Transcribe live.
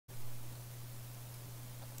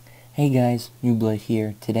Hey guys, Nubla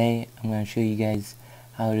here. Today I'm going to show you guys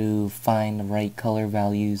how to find the right color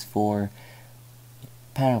values for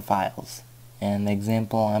pattern files. And the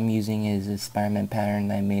example I'm using is a Spider-Man pattern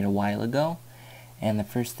that I made a while ago. And the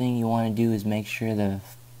first thing you want to do is make sure the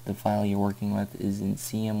file you're working with is in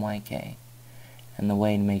CMYK. And the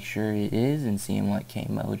way to make sure it is in CMYK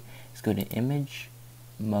mode is go to Image,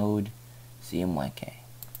 Mode, CMYK.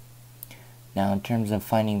 Now in terms of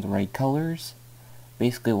finding the right colors,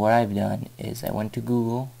 basically what I've done is I went to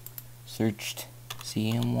Google, searched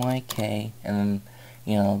CMYK, and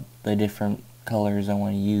then, the different colors I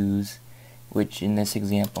want to use, which in this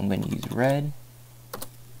example I'm going to use red.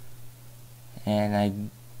 And I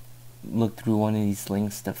looked through one of these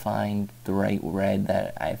links to find the right red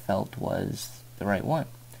that I felt was the right one.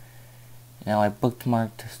 Now I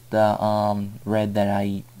bookmarked the red that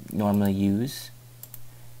I normally use,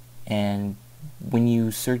 and when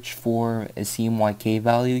you search for a CMYK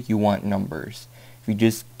value, you want numbers. If you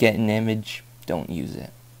just get an image, don't use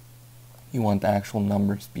it. You want the actual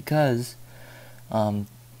numbers because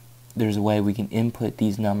there's a way we can input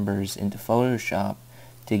these numbers into Photoshop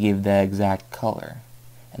to give the exact color.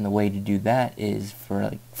 And the way to do that is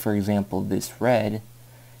for example, this red,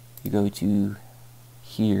 you go to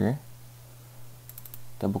here,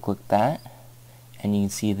 double click that, and you can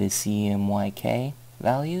see the CMYK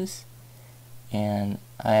values. And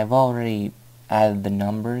I have already added the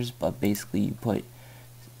numbers, but basically you put,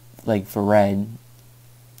 like for red,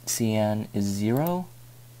 cyan is 0,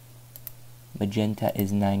 magenta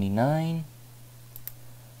is 99,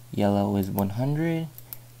 yellow is 100,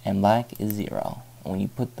 and black is 0. And when you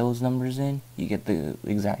put those numbers in, you get the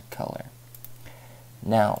exact color.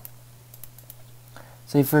 Now,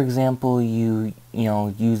 say for example you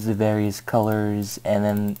use the various colors, and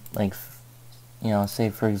then say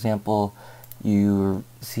for example your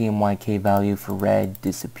CMYK value for red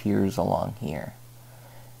disappears along here.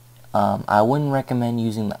 I wouldn't recommend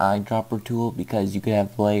using the eyedropper tool because you could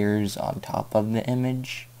have layers on top of the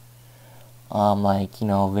image,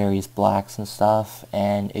 various blacks and stuff,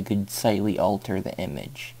 and it could slightly alter the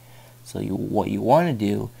image. So what you want to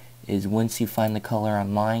do is, once you find the color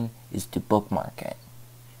online, is to bookmark it,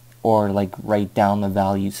 or write down the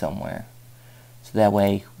value somewhere. So that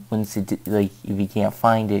way, once if you can't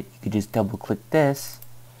find it, you could just double click this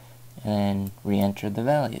and then re-enter the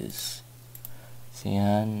values.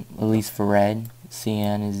 Cyan, at least for red,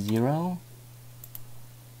 cyan is 0,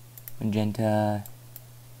 magenta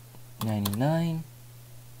 99,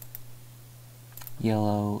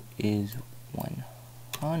 yellow is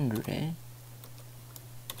 100,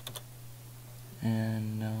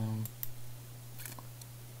 and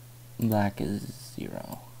black is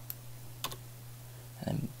 0.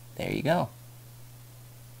 And there you go.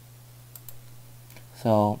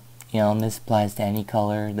 So, this applies to any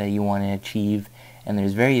color that you want to achieve, and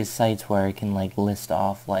there's various sites where it can list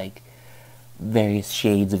off various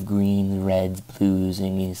shades of green, reds, blues,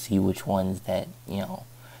 and you can see which ones that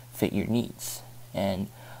fit your needs. And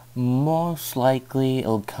most likely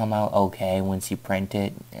it'll come out okay once you print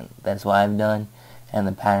it, and that's what I've done. And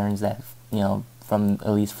the patterns that at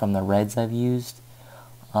least from the reds I've used,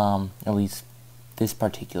 at least this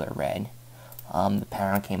particular red, the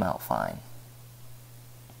pattern came out fine.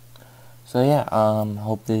 So yeah,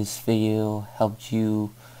 hope this video helped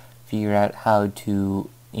you figure out how to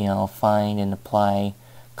find and apply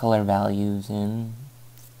color values in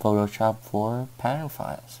Photoshop for pattern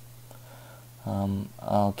files.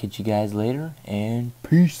 I'll catch you guys later, and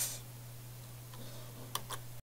peace.